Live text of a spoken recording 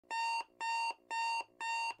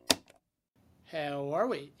How are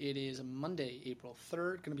we? It is Monday, April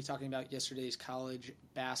 3rd. Going to be talking about yesterday's college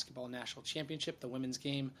basketball national championship, the women's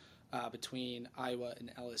game between Iowa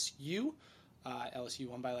and LSU. LSU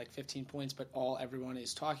won by like 15 points, but all everyone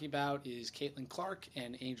is talking about is Caitlin Clark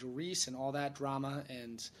and Angel Reese and all that drama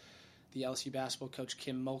and the LSU basketball coach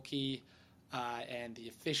Kim Mulkey and the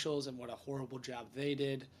officials and what a horrible job they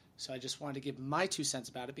did. So I just wanted to give my 2 cents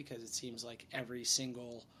about it because it seems like every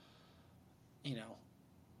single,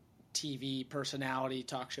 TV personality,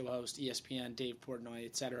 talk show host, ESPN, Dave Portnoy,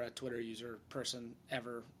 etc., Twitter user, person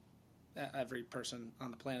ever, every person on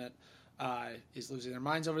the planet is losing their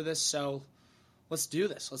minds over this. So let's do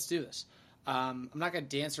this. I'm not going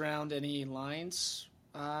to dance around any lines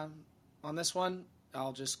on this one.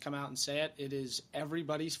 I'll just come out and say it. It is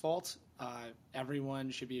everybody's fault.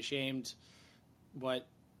 Everyone should be ashamed. What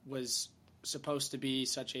was supposed to be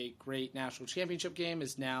such a great national championship game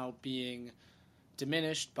is now being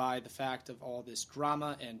diminished by the fact of all this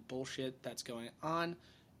drama and bullshit that's going on.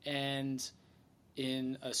 And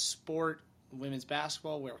in a sport, women's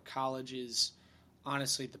basketball, where college is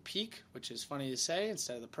honestly the peak, which is funny to say,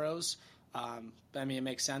 instead of the pros, it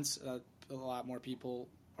makes sense. A lot more people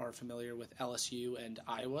are familiar with LSU and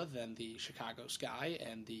Iowa than the Chicago Sky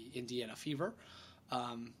and the Indiana Fever.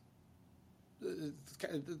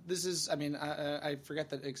 This is, I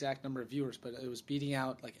forget the exact number of viewers, but it was beating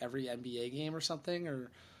out like every NBA game or something,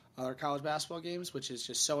 or other college basketball games, which is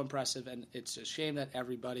just so impressive. And it's a shame that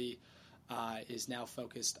everybody is now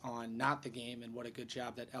focused on not the game, and what a good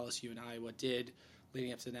job that LSU and Iowa did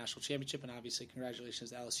leading up to the national championship. And obviously,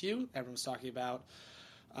 congratulations to LSU. Everyone's talking about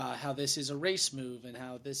how this is a race move and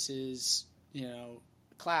how this is,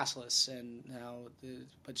 classless, and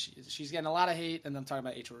but she's getting a lot of hate, and I'm talking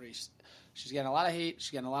about Angel Reese. She's getting a lot of hate.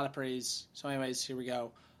 She's getting a lot of praise. So, anyways, here we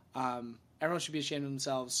go. Everyone should be ashamed of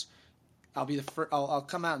themselves. I'll be the first. I'll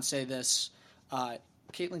come out and say this.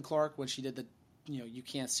 Caitlin Clark, when she did the, you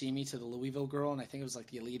can't see me to the Louisville girl, and I think it was like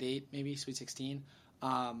the Elite Eight, maybe Sweet 16.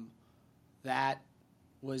 That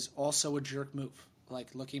was also a jerk move.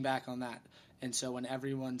 Like looking back on that, and so when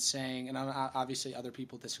everyone's saying, and obviously other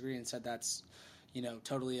people disagree and said that's,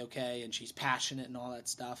 totally okay, and she's passionate and all that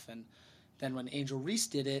stuff, and then when Angel Reese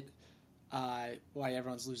did it. Why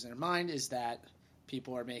everyone's losing their mind is that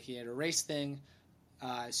people are making it a race thing.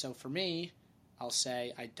 So for me, I'll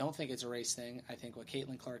say I don't think it's a race thing. I think when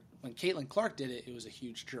Caitlin Clark did it, it was a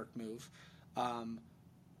huge jerk move.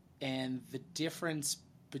 And the difference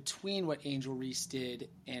between what Angel Reese did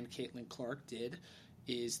and Caitlin Clark did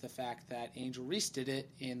is the fact that Angel Reese did it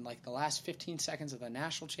in like the last 15 seconds of the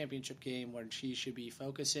national championship game, when she should be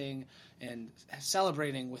focusing and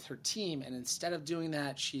celebrating with her team, and instead of doing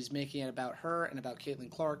that, she's making it about her and about Caitlin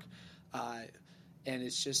Clark, and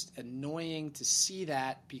it's just annoying to see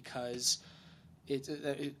that because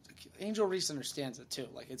Angel Reese understands it too.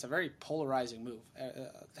 Like, it's a very polarizing move.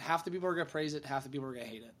 Half the people are going to praise it, half the people are going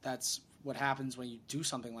to hate it. That's what happens when you do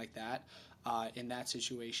something like that in that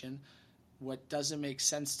situation. What doesn't make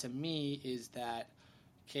sense to me is that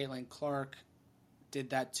Caitlin Clark did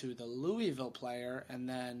that to the Louisville player, and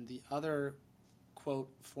then the other, quote,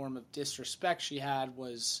 form of disrespect she had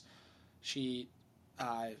was she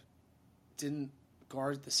didn't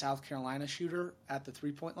guard the South Carolina shooter at the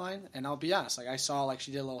three-point line. And I'll be honest, like I saw like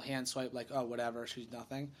she did a little hand swipe, like, oh, whatever, she's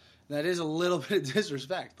nothing. And that is a little bit of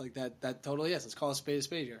disrespect. Like that totally is. Let's call a spade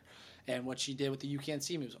here. And what she did with the You Can't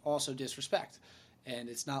See Me was also disrespect. And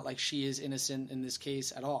it's not like she is innocent in this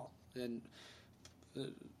case at all. And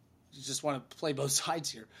you just want to play both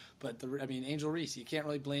sides here. But, Angel Reese, you can't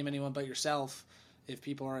really blame anyone but yourself if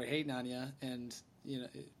people are hating on you. And,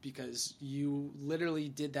 because you literally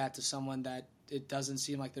did that to someone that it doesn't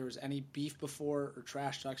seem like there was any beef before or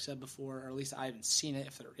trash talk said before, or at least I haven't seen it.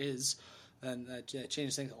 If there is, then that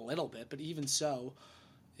changes things a little bit. But even so,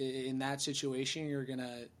 in that situation, you're going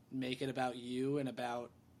to make it about you and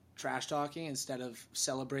about trash talking instead of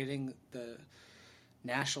celebrating the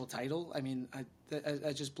national title.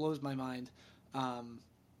 That just blows my mind.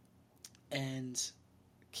 And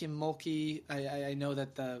Kim Mulkey, I know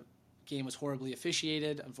that the game was horribly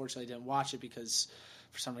officiated. Unfortunately, I didn't watch it because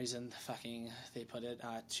for some reason they put it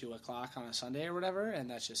at 2:00 on a Sunday or whatever,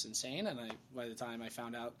 and that's just insane. And by the time I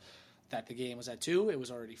found out that the game was at 2, it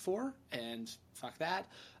was already 4, and fuck that.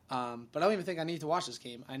 But I don't even think I need to watch this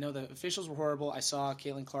game. I know the officials were horrible. I saw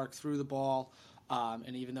Caitlin Clark threw the ball,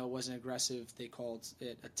 and even though it wasn't aggressive, they called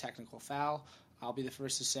it a technical foul. I'll be the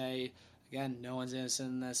first to say, again, no one's innocent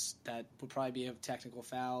in this. That would probably be a technical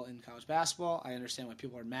foul in college basketball. I understand why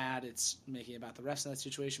people are mad. It's making it about the rest of that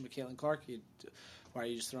situation. But Caitlin Clark, why are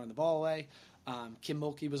you just throwing the ball away? Kim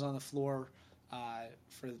Mulkey was on the floor.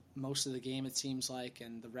 for most of the game, it seems like,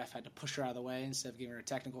 and the ref had to push her out of the way instead of giving her a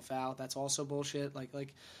technical foul. That's also bullshit.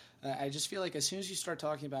 I just feel like as soon as you start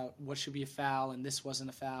talking about what should be a foul and this wasn't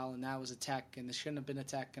a foul and that was a tech and this shouldn't have been a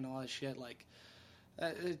tech and all that shit,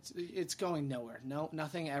 it's going nowhere. No,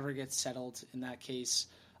 nothing ever gets settled in that case.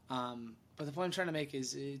 But the point I'm trying to make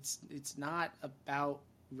is it's not about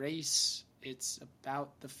race. It's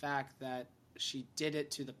about the fact that she did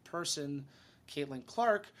it to the person, Caitlin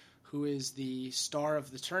Clark, who is the star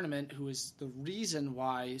of the tournament, who is the reason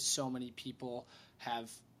why so many people have,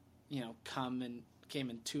 came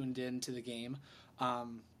and tuned into the game.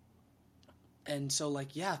 And so,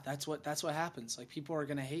 that's what happens. People are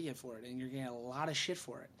going to hate you for it, and you're going to get a lot of shit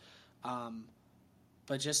for it.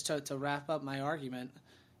 But just to wrap up my argument,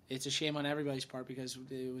 it's a shame on everybody's part because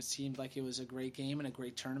it seemed like it was a great game and a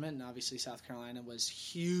great tournament, and obviously South Carolina was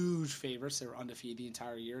huge favorites. They were undefeated the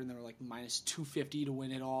entire year, and they were minus 250 to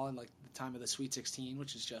win it all in the time of the Sweet 16,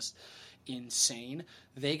 which is just insane.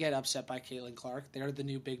 They get upset by Caitlin Clark. They're the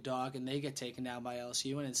new big dog, and they get taken down by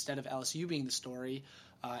LSU. And instead of LSU being the story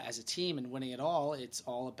as a team and winning it all, it's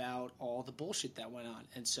all about all the bullshit that went on.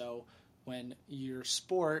 And so when your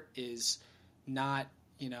sport is not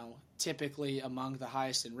typically among the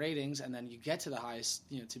highest in ratings, and then you get to the highest,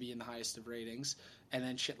 to be in the highest of ratings, and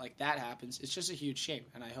then shit like that happens, it's just a huge shame.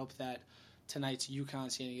 And I hope that tonight's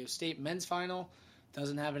UConn-San Diego State men's final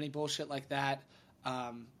doesn't have any bullshit like that.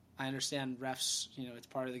 I understand refs, it's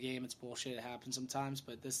part of the game, it's bullshit, it happens sometimes,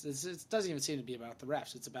 but this it doesn't even seem to be about the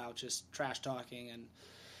refs. It's about just trash talking, and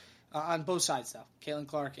on both sides, though. Caitlin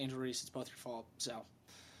Clark, Angel Reese, it's both your fault. So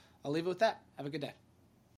I'll leave it with that. Have a good day.